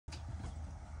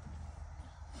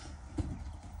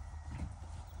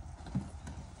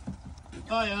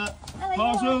Hiya. Hello,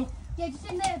 Parcel? Yeah, just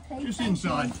in there, please. Just Thank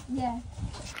inside. you. Yeah.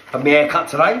 Had my hair cut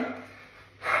today,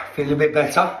 feeling a bit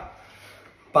better,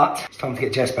 but it's time to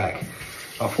get Jess back.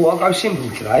 I thought I'd go simple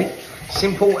today,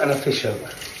 simple and efficient.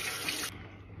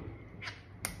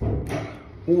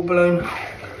 Water balloon.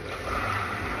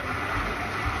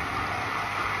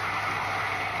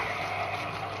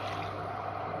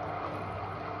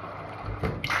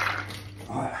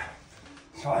 Right,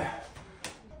 so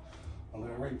I'm going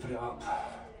to re-put it up.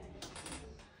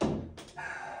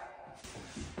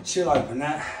 She'll open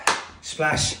that,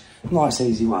 splash, nice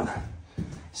easy one.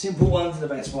 Simple ones are the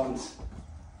best ones.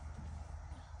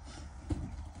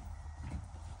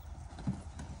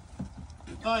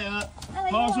 Hiya. Hello,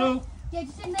 Parcel? Yeah,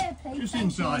 just in there, please. Just Thank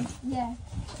inside. You. Yeah.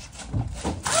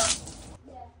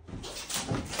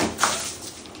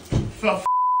 For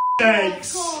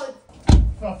sakes! God.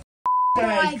 For Oh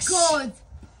my sakes! God.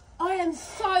 I am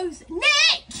so...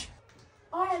 Nick!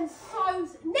 I am so...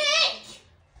 Nick!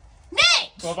 Nick!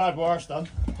 Well, I've had worse done.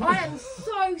 I am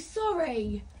so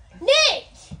sorry. Nick!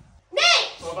 Nick!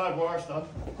 Well, I've had worse done.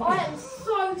 I am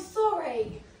so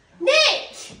sorry.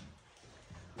 Nick!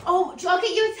 Oh, I'll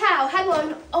get you a towel. Hang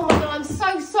on. Oh my God, I'm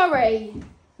so sorry.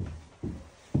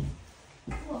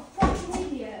 What a fucking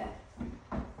idiot.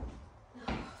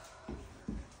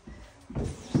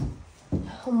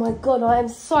 Oh my God, I am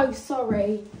so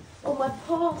sorry. Oh, my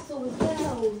parcel as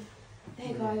well. There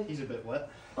you go. He's a bit wet.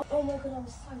 Oh my God, I'm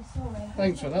so sorry.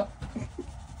 Thanks for that.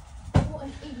 What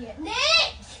an idiot. Nick!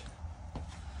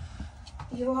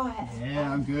 You're right.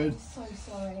 Yeah, I'm good. I'm so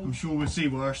sorry. I'm sure we'll see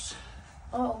worse.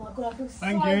 Oh my God, I feel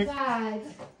Thank so you. bad.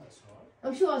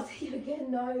 I'm sure I'll see you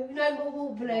again. No more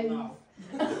water balloons.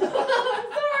 I'm sorry.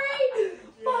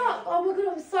 Fuck. Oh my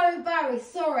God, I'm so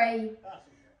embarrassed. Sorry.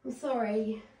 I'm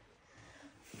sorry.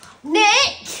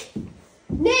 Nick!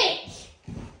 Nick!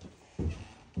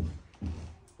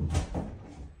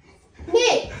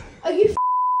 Nick! Are you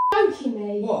joking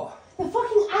me? What? The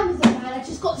fucking Amazon man, I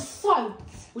just got soaked.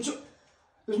 Which it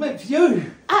was meant for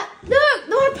you. Look,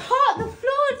 the floor,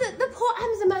 the poor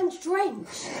Amazon man's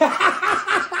drenched.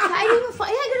 That ain't even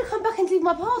funny. He ain't going to come back and do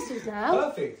my parcels now.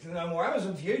 Perfect. No more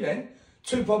Amazon for you then.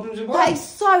 Two problems in one. That is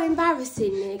so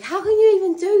embarrassing, Nick. How can you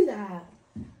even do that?